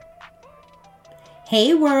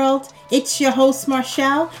Hey world, it's your host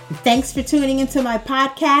Marshall. Thanks for tuning into my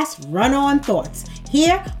podcast, Run On Thoughts.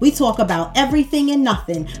 Here we talk about everything and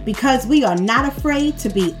nothing because we are not afraid to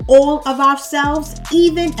be all of ourselves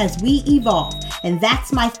even as we evolve. And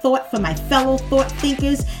that's my thought for my fellow thought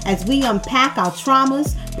thinkers as we unpack our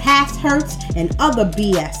traumas, past hurts, and other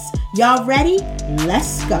BS. Y'all ready?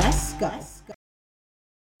 Let's go.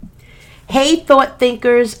 Hey thought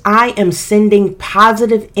thinkers, I am sending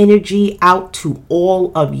positive energy out to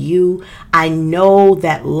all of you. I know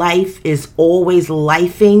that life is always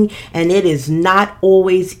lifing and it is not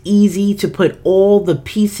always easy to put all the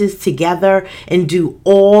pieces together and do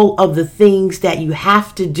all of the things that you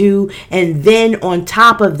have to do. And then on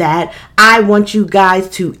top of that, I want you guys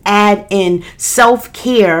to add in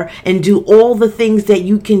self-care and do all the things that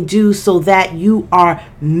you can do so that you are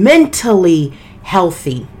mentally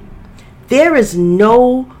healthy. There is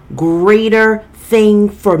no greater thing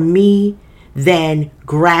for me than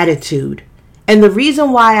gratitude. And the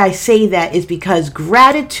reason why I say that is because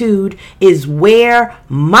gratitude is where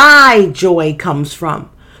my joy comes from.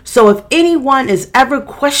 So if anyone is ever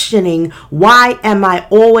questioning why am I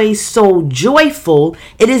always so joyful,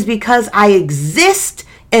 it is because I exist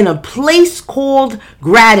in a place called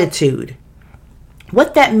gratitude.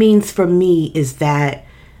 What that means for me is that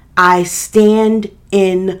I stand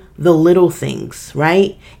in the little things,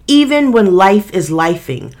 right? Even when life is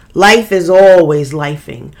lifing, life is always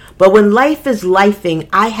lifing. But when life is lifing,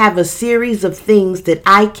 I have a series of things that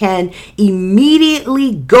I can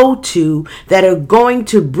immediately go to that are going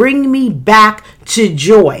to bring me back to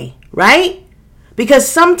joy, right? Because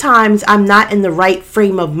sometimes I'm not in the right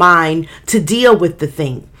frame of mind to deal with the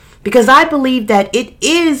thing. Because I believe that it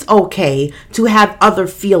is okay to have other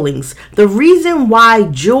feelings. The reason why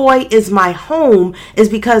joy is my home is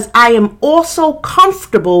because I am also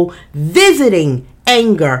comfortable visiting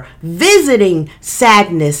anger, visiting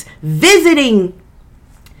sadness, visiting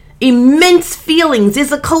immense feelings.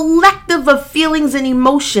 It's a collective of feelings and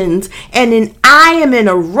emotions. And I am in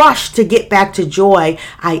a rush to get back to joy.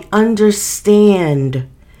 I understand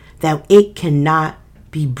that it cannot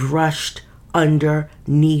be brushed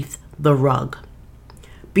underneath the rug.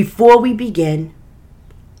 Before we begin,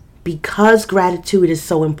 because gratitude is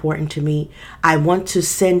so important to me, I want to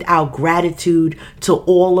send out gratitude to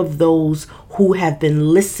all of those who have been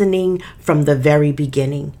listening from the very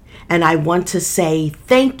beginning. And I want to say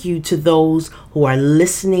thank you to those who are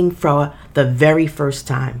listening for the very first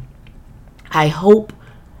time. I hope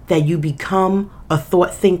that you become a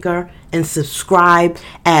thought thinker and subscribe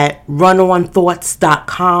at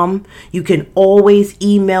runonthoughtsmedia.com. You can always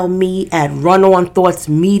email me at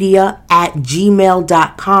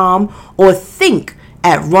runonthoughtsmedia@gmail.com or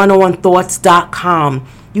think@runonthoughtsmedia.com.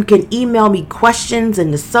 You can email me questions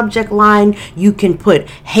in the subject line. You can put,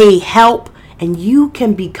 hey, help, and you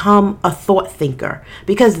can become a thought thinker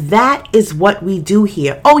because that is what we do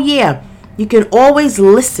here. Oh, yeah. You can always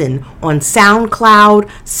listen on SoundCloud,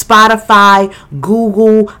 Spotify,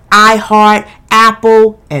 Google, iHeart,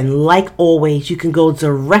 Apple, and like always, you can go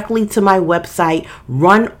directly to my website,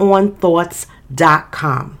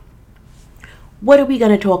 runonthoughtsmedia.com. What are we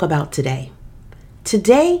going to talk about today?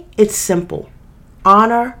 Today, it's simple.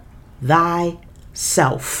 Honor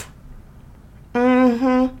thyself.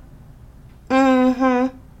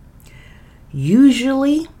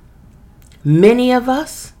 Usually, many of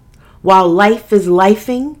us, while life is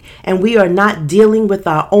lifing and we are not dealing with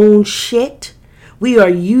our own shit, we are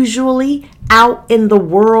usually out in the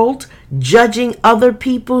world judging other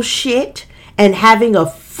people's shit and having a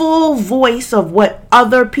full voice of what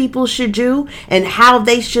other people should do and how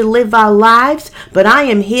they should live our lives. But I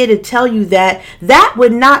am here to tell you that that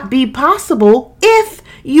would not be possible if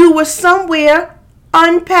you were somewhere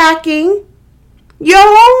unpacking your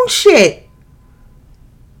own shit.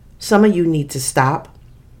 Some of you need to stop.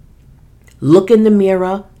 Look in the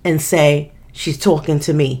mirror and say, she's talking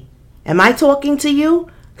to me. Am I talking to you?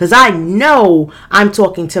 Because I know I'm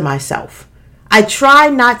talking to myself. I try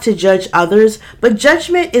not to judge others, but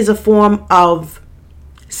judgment is a form of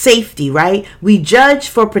safety, right? We judge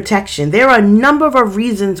for protection. There are a number of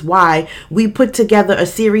reasons why we put together a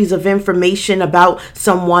series of information about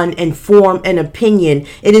someone and form an opinion.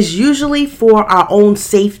 It is usually for our own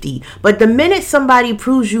safety. But the minute somebody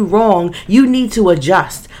proves you wrong, you need to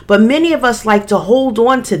adjust. But many of us like to hold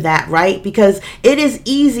on to that, right? Because it is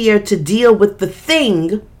easier to deal with the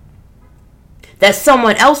thing that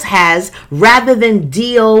someone else has rather than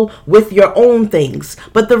deal with your own things.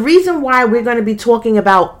 But the reason why we're going to be talking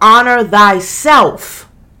about honor thyself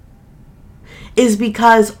is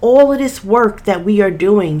because all of this work that we are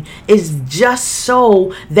doing is just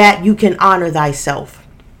so that you can honor thyself.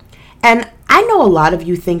 And I know a lot of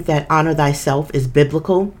you think that honor thyself is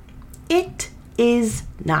biblical. It is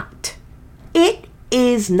not. It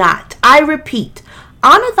is not. I repeat,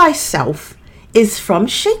 honor thyself is from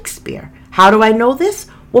Shakespeare. How do I know this?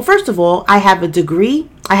 Well, first of all, I have a degree.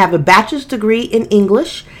 I have a bachelor's degree in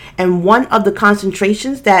English, and one of the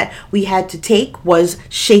concentrations that we had to take was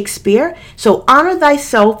Shakespeare. So honor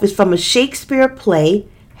thyself is from a Shakespeare play,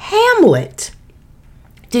 Hamlet.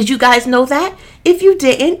 Did you guys know that? If you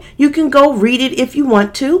didn't, you can go read it if you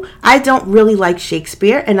want to. I don't really like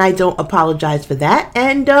Shakespeare, and I don't apologize for that.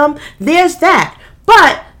 And there's that.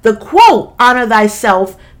 But the quote, honor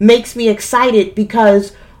thyself, makes me excited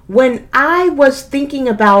because when I was thinking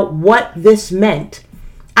about what this meant,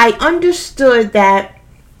 I understood that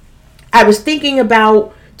I was thinking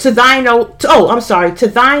about to thine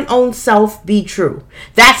own self be true.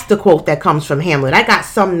 That's the quote that comes from Hamlet. I got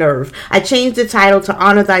some nerve. I changed the title to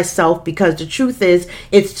honor thyself because the truth is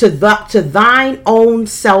it's to thine own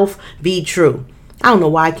self be true. I don't know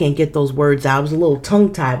why I can't get those words out. I was a little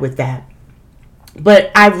tongue-tied with that.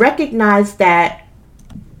 But I recognize that,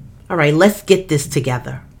 all right, let's get this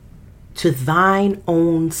together. To thine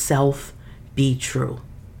own self be true.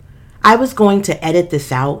 I was going to edit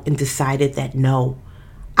this out and decided that no,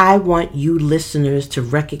 I want you listeners to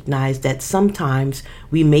recognize that sometimes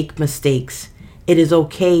we make mistakes. It is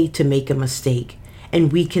okay to make a mistake,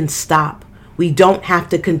 and we can stop. We don't have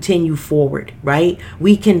to continue forward, right?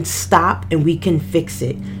 We can stop and we can fix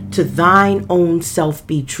it. To thine own self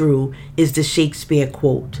be true is the Shakespeare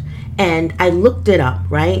quote. And I looked it up,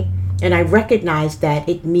 right? And I recognized that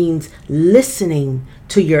it means listening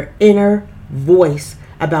to your inner voice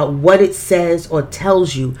about what it says or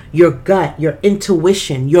tells you, your gut, your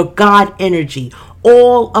intuition, your God energy,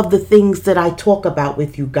 all of the things that I talk about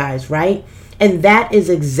with you guys, right? And that is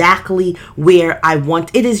exactly where I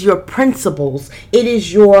want. It is your principles. It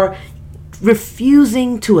is your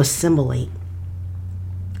refusing to assimilate.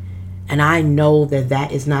 And I know that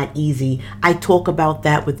that is not easy. I talk about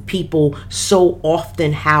that with people so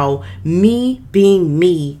often, how me being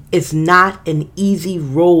me is not an easy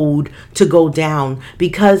road to go down,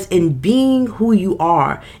 because in being who you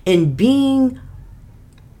are, in being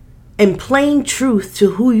in plain truth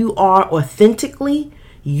to who you are authentically,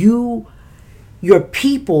 your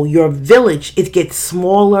people, your village, it gets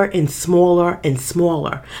smaller and smaller and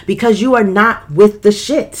smaller because you are not with the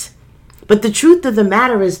shits. But the truth of the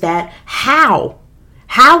matter is that how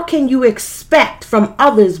can you expect from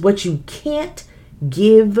others what you can't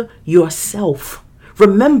give yourself?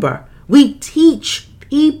 Remember, we teach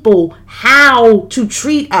people how to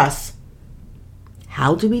treat us.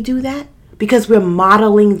 How do we do that? Because we're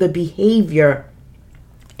modeling the behavior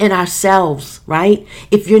in ourselves, right?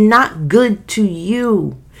 If you're not good to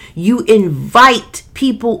you, you invite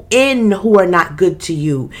people in who are not good to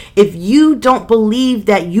you. If you don't believe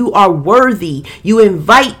that you are worthy, you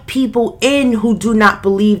invite people in who do not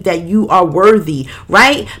believe that you are worthy,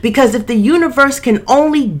 right? Because if the universe can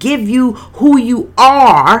only give you who you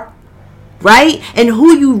are, right, and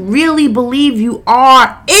who you really believe you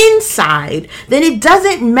are inside, then it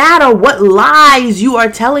doesn't matter what lies you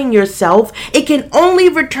are telling yourself. It can only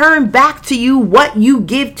return back to you what you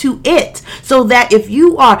give to it. So that if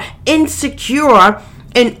you are insecure,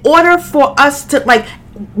 in order for us to,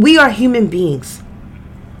 we are human beings.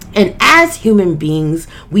 And as human beings,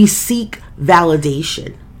 we seek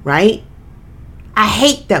validation, right? I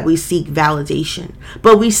hate that we seek validation,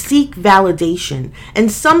 but we seek validation.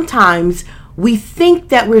 And sometimes we think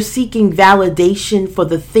that we're seeking validation for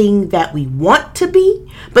the thing that we want to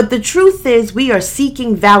be, but the truth is we are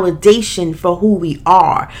seeking validation for who we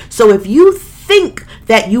are. So if you think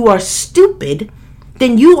that you are stupid,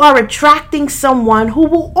 then you are attracting someone who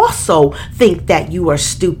will also think that you are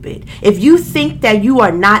stupid. If you think that you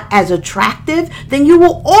are not as attractive, then you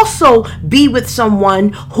will also be with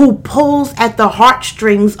someone who pulls at the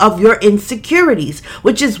heartstrings of your insecurities,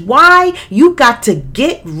 which is why you got to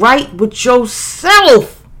get right with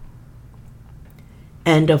yourself.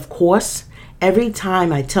 And of course, every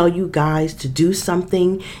time I tell you guys to do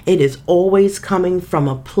something, it is always coming from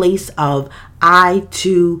a place of, I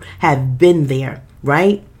too have been there.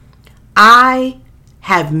 Right? I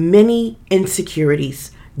have many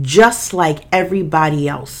insecurities, just like everybody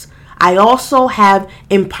else. I also have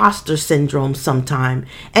imposter syndrome sometimes.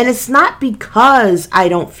 And it's not because I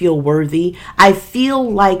don't feel worthy. I feel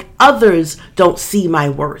like others don't see my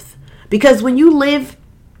worth. Because when you live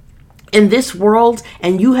in this world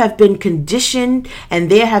and you have been conditioned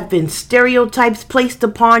and there have been stereotypes placed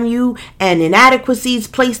upon you and inadequacies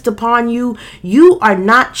placed upon you, you are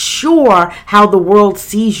not sure how the world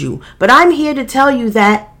sees you. But I'm here to tell you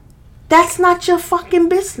that that's not your fucking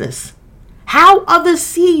business. How others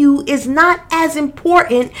see you is not as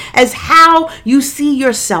important as how you see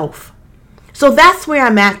yourself. So that's where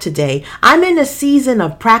I'm at today. I'm in a season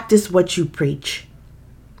of practice what you preach.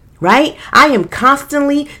 Right? I am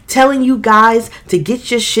constantly telling you guys to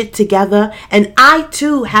get your shit together. And I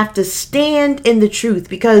too have to stand in the truth,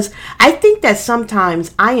 because I think that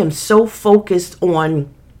sometimes I am so focused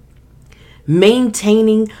on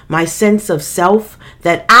maintaining my sense of self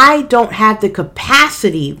that I don't have the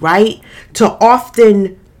capacity, right, to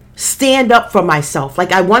often stand up for myself.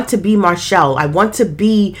 Like, I want to be Marshall. I want to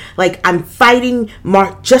be like, I'm fighting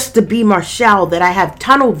just to be Marshall, that I have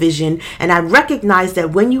tunnel vision. And I recognize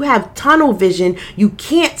that when you have tunnel vision, you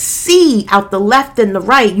can't see out the left and the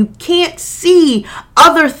right. You can't see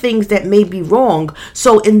other things that may be wrong.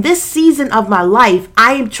 So in this season of my life,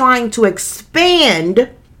 I am trying to expand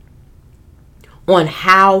on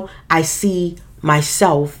how I see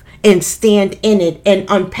myself and stand in it and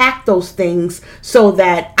unpack those things so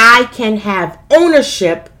that I can have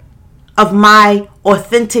ownership of my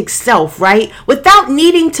authentic self, right? Without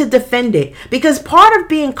needing to defend it. Because part of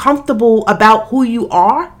being comfortable about who you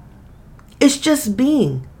are is just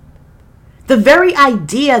being. The very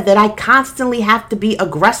idea that I constantly have to be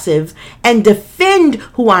aggressive and defend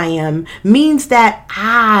who I am means that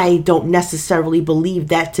I don't necessarily believe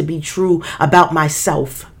that to be true about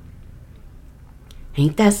myself.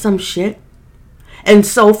 Ain't that some shit? And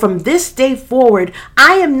so from this day forward,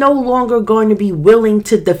 I am no longer going to be willing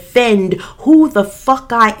to defend who the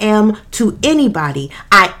fuck I am to anybody.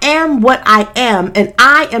 I am what I am, and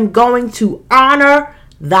I am going to honor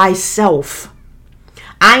thyself.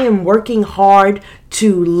 I am working hard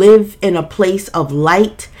to live in a place of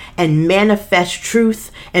light and manifest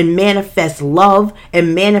truth and manifest love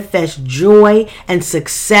and manifest joy and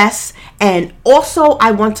success. And also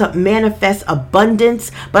I want to manifest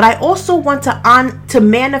abundance, but I also want to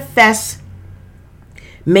manifest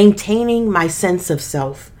maintaining my sense of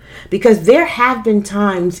self. Because there have been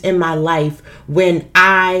times in my life when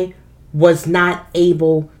I was not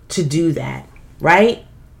able to do that, right?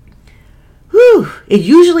 It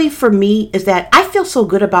usually for me is that I feel so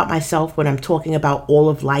good about myself when I'm talking about all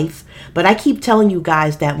of life. But I keep telling you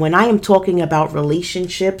guys that when I am talking about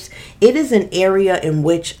relationships, it is an area in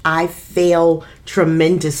which I fail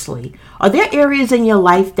tremendously. Are there areas in your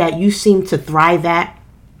life that you seem to thrive at?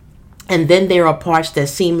 And then there are parts that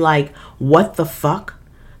seem like, what the fuck?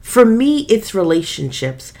 For me, it's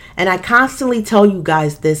relationships. And I constantly tell you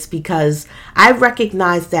guys this because I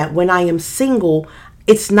recognize that when I am single,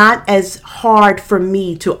 it's not as hard for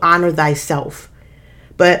me to honor thyself.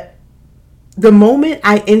 But the moment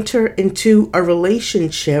I enter into a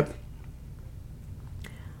relationship,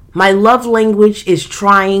 my love language is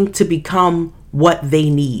trying to become what they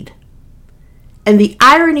need. And the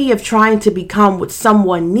irony of trying to become what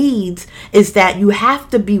someone needs is that you have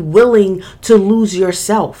to be willing to lose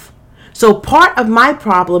yourself. So part of my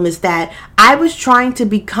problem is that I was trying to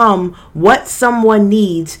become what someone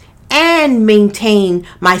needs and maintain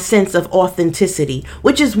my sense of authenticity,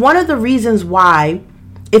 which is one of the reasons why,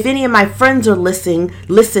 if any of my friends are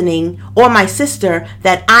listening, or my sister,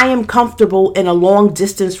 that I am comfortable in a long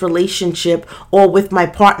distance relationship or with my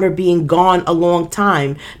partner being gone a long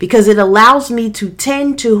time, because it allows me to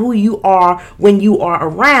tend to who you are when you are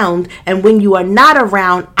around, and when you are not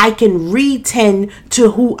around, I can re-tend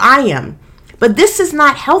to who I am. But this is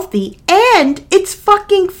not healthy, and it's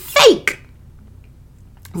fucking fake.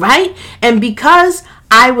 Right? And because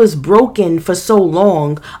I was broken for so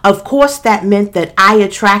long, of course that meant that I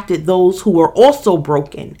attracted those who were also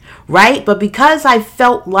broken, right? But because I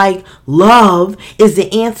felt like love is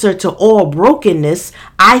the answer to all brokenness,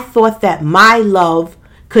 I thought that my love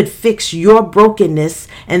could fix your brokenness.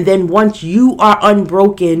 And then once you are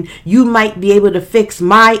unbroken, you might be able to fix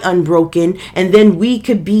my unbroken. And then we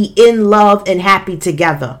could be in love and happy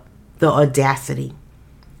together. The audacity.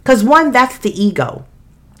 Because one, that's the ego.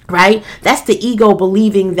 Right? That's the ego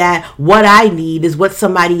believing that what I need is what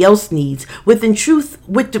somebody else needs. With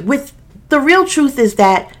the real truth is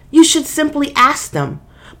that you should simply ask them.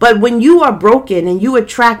 But when you are broken and you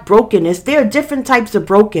attract brokenness, there are different types of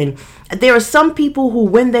broken. There are some people who,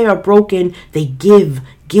 when they are broken, they give.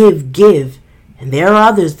 And there are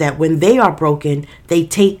others that when they are broken, they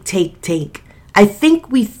take. I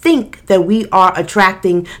think we think that we are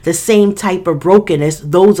attracting the same type of brokenness,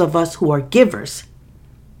 those of us who are givers.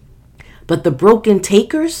 But the broken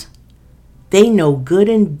takers, they know good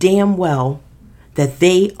and damn well that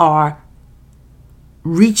they are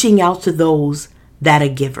reaching out to those that are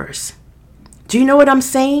givers. Do you know what I'm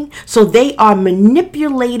saying? So they are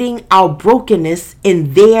manipulating our brokenness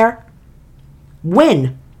in their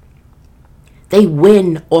win. They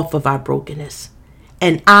win off of our brokenness.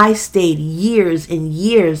 And I stayed years and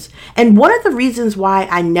years. And one of the reasons why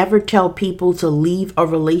I never tell people to leave a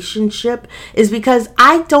relationship is because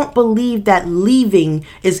I don't believe that leaving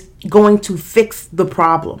is going to fix the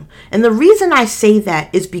problem. And the reason I say that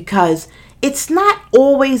is because it's not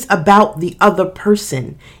always about the other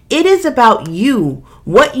person. It is about you,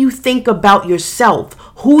 what you think about yourself,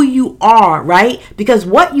 who you are, right? Because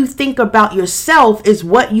what you think about yourself is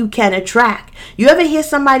what you can attract. You ever hear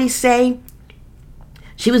somebody say,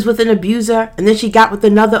 she was with an abuser and then she got with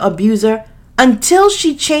another abuser? Until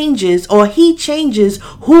she changes or he changes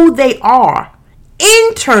who they are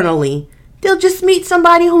internally, they'll just meet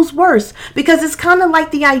somebody who's worse. Because it's kind of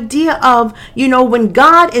like the idea of, when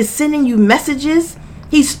God is sending you messages,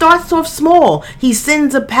 he starts off small. He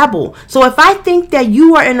sends a pebble. So if I think that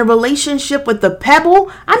you are in a relationship with the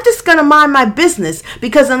pebble, I'm just going to mind my business.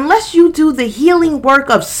 Because unless you do the healing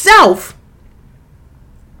work of self,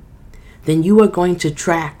 then you are going to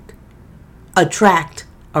attract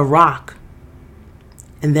a rock,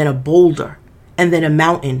 and then a boulder, and then a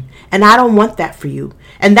mountain. And I don't want that for you.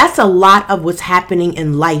 And that's a lot of what's happening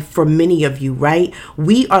in life for many of you, right?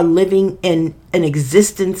 We are living in an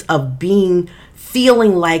existence of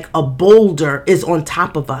feeling like a boulder is on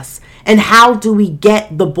top of us. And how do we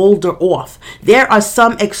get the boulder off? There are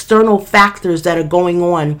some external factors that are going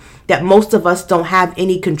on that most of us don't have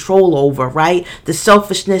any control over, right? The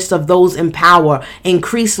selfishness of those in power,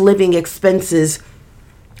 increased living expenses.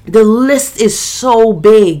 The list is so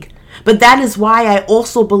big. But that is why I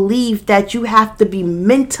also believe that you have to be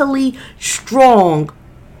mentally strong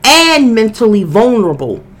and mentally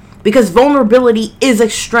vulnerable. Because vulnerability is a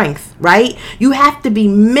strength, right? You have to be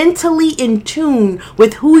mentally in tune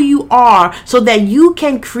with who you are so that you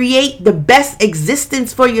can create the best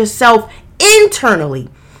existence for yourself internally,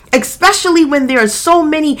 especially when there are so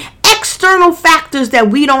many external factors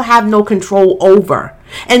that we don't have no control over.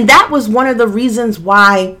 And that was one of the reasons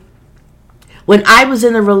why when I was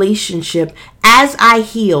in a relationship, as I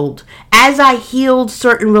healed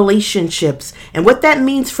certain relationships, and what that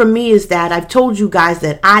means for me is that I've told you guys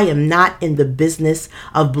that I am not in the business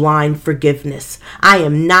of blind forgiveness. I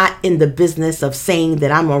am not in the business of saying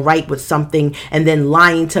that I'm all right with something and then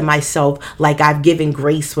lying to myself like I've given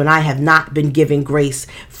grace when I have not been given grace.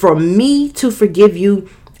 For me to forgive you,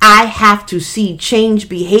 I have to see change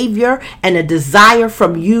behavior and a desire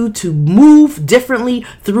from you to move differently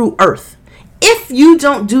through earth. If you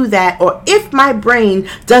don't do that, or if my brain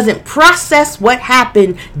doesn't process what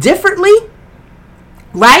happened differently,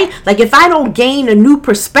 right? Like if I don't gain a new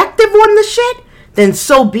perspective on the shit, then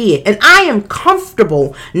so be it. And I am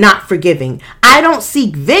comfortable not forgiving. I don't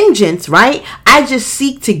seek vengeance, right? I just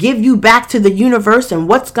seek to give you back to the universe, and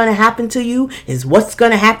what's going to happen to you is what's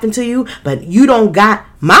going to happen to you, but you don't got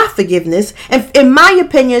my forgiveness. And in my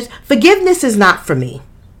opinion, forgiveness is not for me.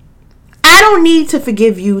 I don't need to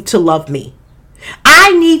forgive you to love me.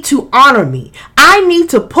 I need to honor me. I need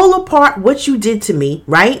to pull apart what you did to me,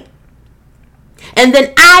 right? And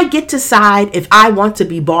then I get to decide if I want to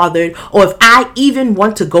be bothered or if I even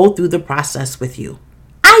want to go through the process with you.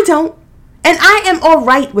 I don't. And I am all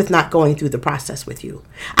right with not going through the process with you.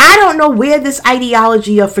 I don't know where this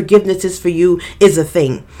ideology of forgiveness is for you is a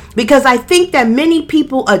thing. Because I think that many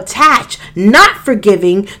people attach not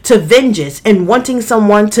forgiving to vengeance and wanting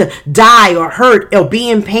someone to die or hurt or be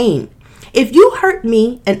in pain. If you hurt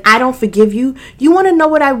me and I don't forgive you, you want to know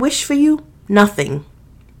what I wish for you? Nothing.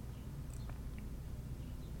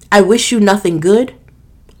 I wish you nothing good.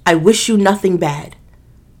 I wish you nothing bad.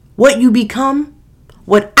 What you become,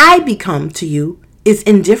 what I become to you is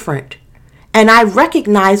indifferent. And I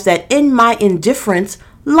recognize that in my indifference,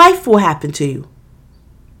 life will happen to you.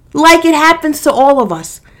 Like it happens to all of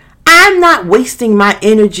us. I'm not wasting my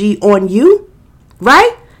energy on you,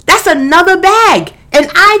 right? That's another bag. And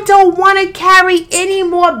I don't want to carry any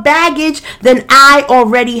more baggage than I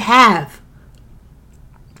already have.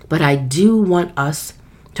 But I do want us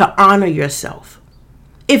to honor yourself.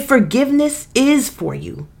 If forgiveness is for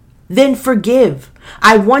you, then forgive.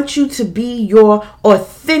 I want you to be your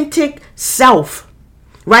authentic self,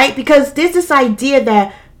 right? Because there's this idea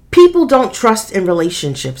that people don't trust in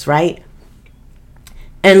relationships, right?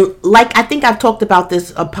 And like I think I've talked about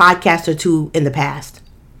this a podcast or two in the past.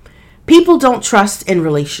 People don't trust in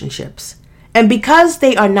relationships. And because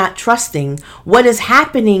they are not trusting, what is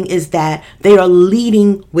happening is that they are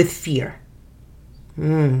leading with fear.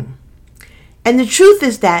 And the truth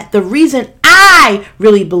is that the reason I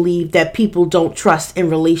really believe that people don't trust in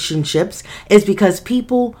relationships is because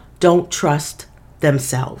people don't trust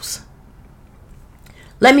themselves.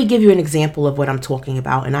 Let me give you an example of what I'm talking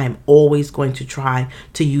about, and I am always going to try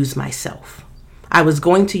to use myself. I was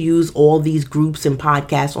going to use all these groups and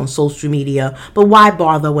podcasts on social media, but why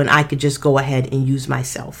bother when I could just go ahead and use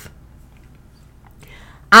myself?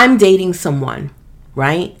 I'm dating someone,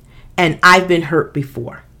 right? And I've been hurt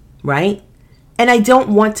before, right? And I don't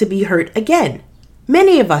want to be hurt again.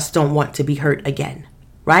 Many of us don't want to be hurt again,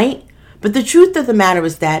 right? But the truth of the matter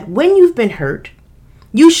is that when you've been hurt,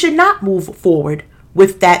 you should not move forward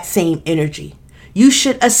with that same energy. You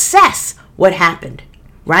should assess what happened,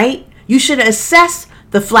 right? You should assess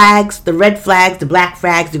the flags, the red flags, the black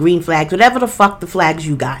flags, the green flags, whatever the fuck the flags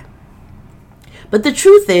you got. But the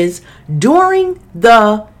truth is, during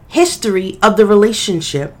the history of the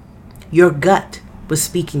relationship, your gut was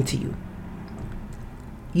speaking to you.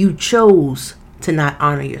 You chose to not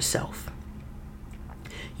honor yourself.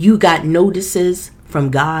 You got notices from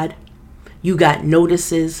God. You got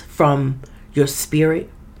notices from your spirit.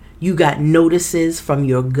 You got notices from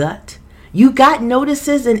your gut. You got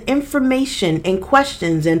notices and information and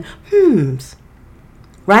questions and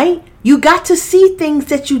right? You got to see things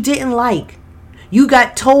that you didn't like. You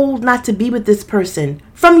got told not to be with this person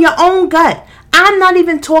from your own gut. I'm not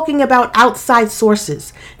even talking about outside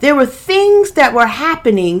sources. There were things that were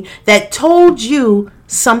happening that told you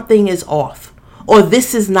something is off or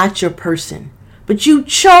this is not your person. But you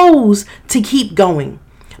chose to keep going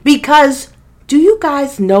because do you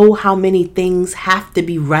guys know how many things have to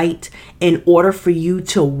be right in order for you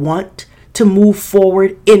to want to move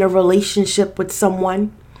forward in a relationship with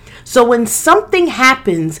someone? So when something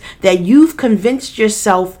happens that you've convinced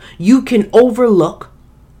yourself you can overlook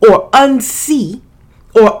or unsee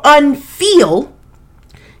or unfeel,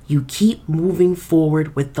 you keep moving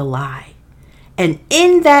forward with the lie. And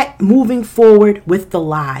in that moving forward with the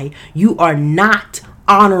lie, you are not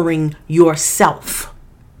honoring yourself.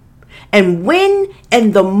 And when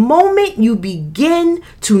and the moment you begin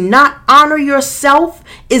to not honor yourself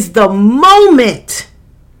is the moment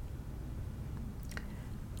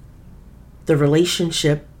the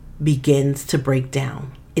relationship begins to break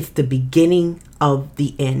down. It's the beginning of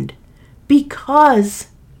the end because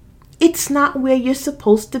it's not where you're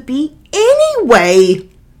supposed to be anyway.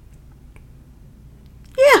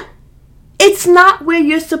 Yeah, it's not where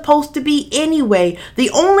you're supposed to be anyway. The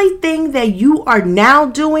only thing that you are now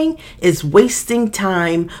doing is wasting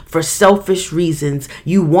time for selfish reasons.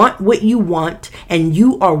 You want what you want and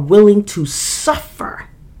you are willing to suffer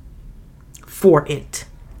for it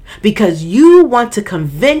because you want to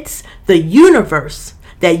convince the universe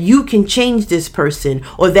that you can change this person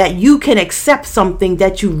or that you can accept something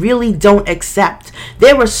that you really don't accept.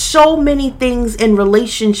 There were so many things in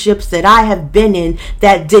relationships that I have been in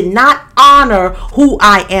that did not honor who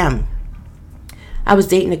I am. I was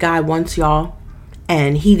dating a guy once, y'all,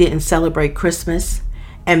 and he didn't celebrate Christmas.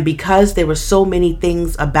 And because there were so many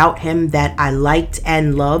things about him that I liked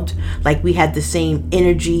and loved, like we had the same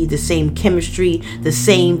energy, the same chemistry,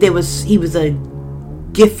 he was a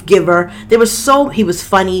gift giver. He was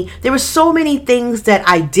funny. There were so many things that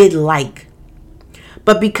I did like.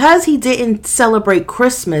 But because he didn't celebrate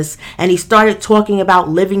Christmas and he started talking about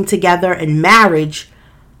living together and marriage,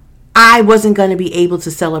 I wasn't going to be able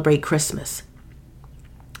to celebrate Christmas.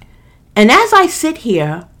 And as I sit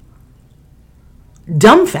here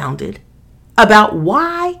dumbfounded about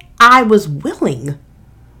why I was willing,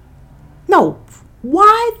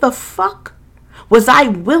 why the fuck was I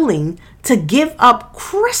willing to give up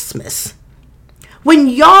Christmas when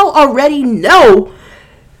y'all already know,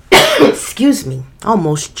 excuse me, I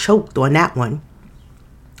almost choked on that one.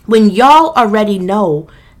 When y'all already know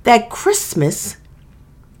that Christmas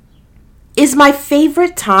is my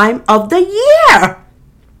favorite time of the year.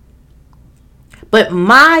 But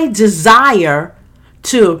my desire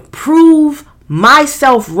to prove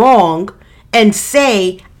myself wrong and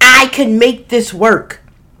say I can make this work,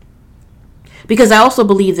 because I also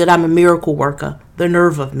believe that I'm a miracle worker, the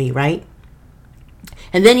nerve of me, right?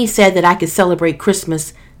 And then he said that I could celebrate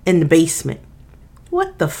Christmas in the basement.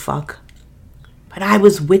 What the fuck? But I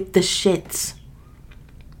was with the shits.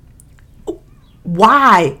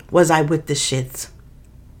 Why was I with the shits?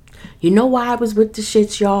 You know why I was with the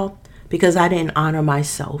shits, y'all? Because I didn't honor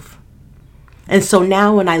myself. And so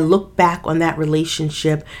now when I look back on that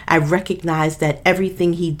relationship, I recognize that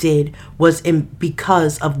everything he did was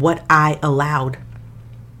because of what I allowed.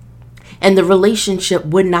 And the relationship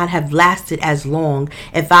would not have lasted as long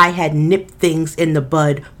if I had nipped things in the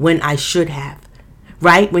bud when I should have.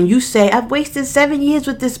 Right? When you say, I've wasted 7 years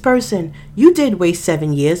with this person, you did waste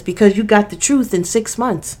 7 years because you got the truth in 6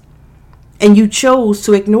 months. And you chose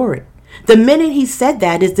to ignore it. The minute he said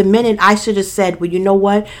that is the minute I should have said, well, you know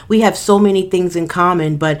what? We have so many things in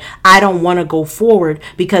common, but I don't want to go forward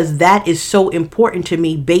because that is so important to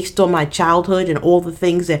me based on my childhood and all the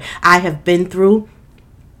things that I have been through.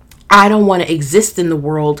 I don't want to exist in the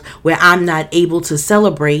world where I'm not able to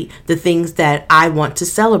celebrate the things that I want to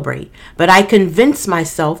celebrate. But I convinced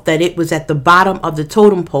myself that it was at the bottom of the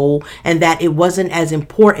totem pole and that it wasn't as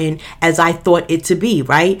important as I thought it to be,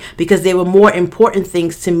 right? Because there were more important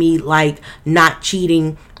things to me, like not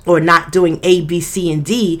cheating or not doing A, B, C, and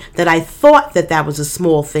D, that I thought that that was a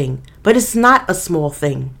small thing. But it's not a small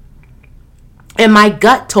thing. And my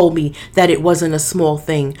gut told me that it wasn't a small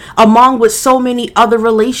thing, along with so many other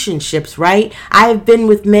relationships, right? I have been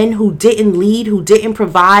with men who didn't lead, who didn't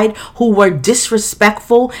provide, who were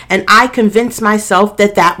disrespectful, and I convinced myself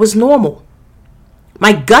that that was normal.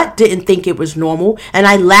 My gut didn't think it was normal, and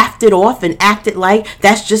I laughed it off and acted like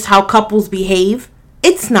that's just how couples behave.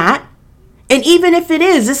 It's not. And even if it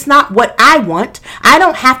is, it's not what I want. I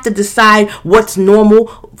don't have to decide what's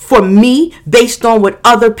normal for me based on what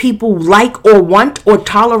other people like or want or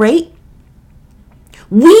tolerate.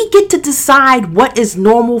 We get to decide what is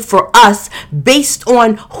normal for us based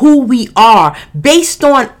on who we are, based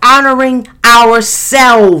on honoring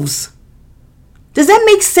ourselves. Does that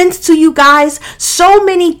make sense to you guys? So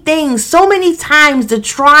many things, so many times the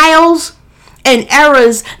trials and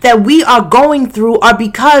errors that we are going through are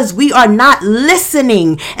because we are not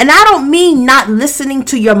listening. And I don't mean not listening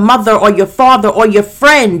to your mother or your father or your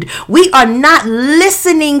friend. We are not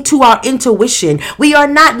listening to our intuition. We are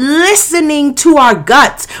not listening to our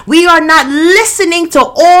guts. We are not listening to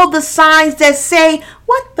all the signs that say,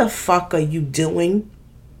 what the fuck are you doing?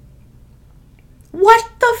 What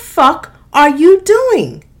the fuck are you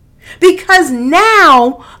doing? Because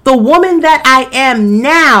now the woman that I am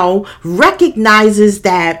now recognizes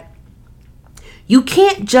that you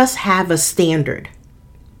can't just have a standard.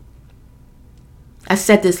 I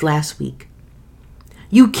said this last week.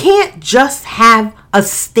 You can't just have a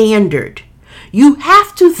standard. You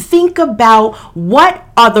have to think about what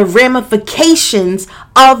are the ramifications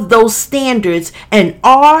of those standards and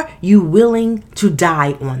are you willing to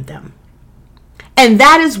die on them? And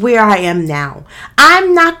that is where I am now.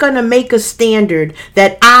 I'm not going to make a standard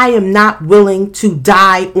that I am not willing to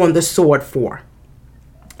die on the sword for.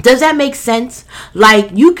 Does that make sense?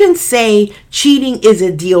 Like, you can say cheating is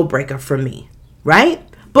a deal breaker for me, right?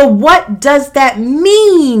 But what does that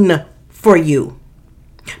mean for you?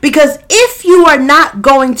 Because if you are not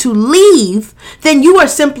going to leave, then you are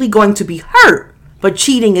simply going to be hurt. But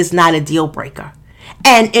cheating is not a deal breaker.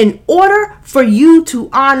 And in order for you to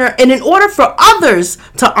honor, and in order for others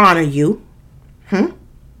to honor you,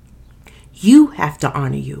 you have to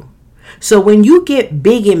honor you. So when you get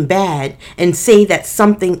big and bad and say that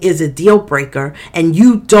something is a deal breaker and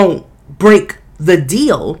you don't break the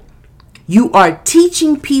deal, you are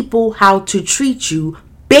teaching people how to treat you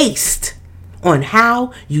based on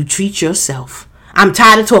how you treat yourself. I'm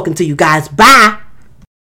tired of talking to you guys. Bye.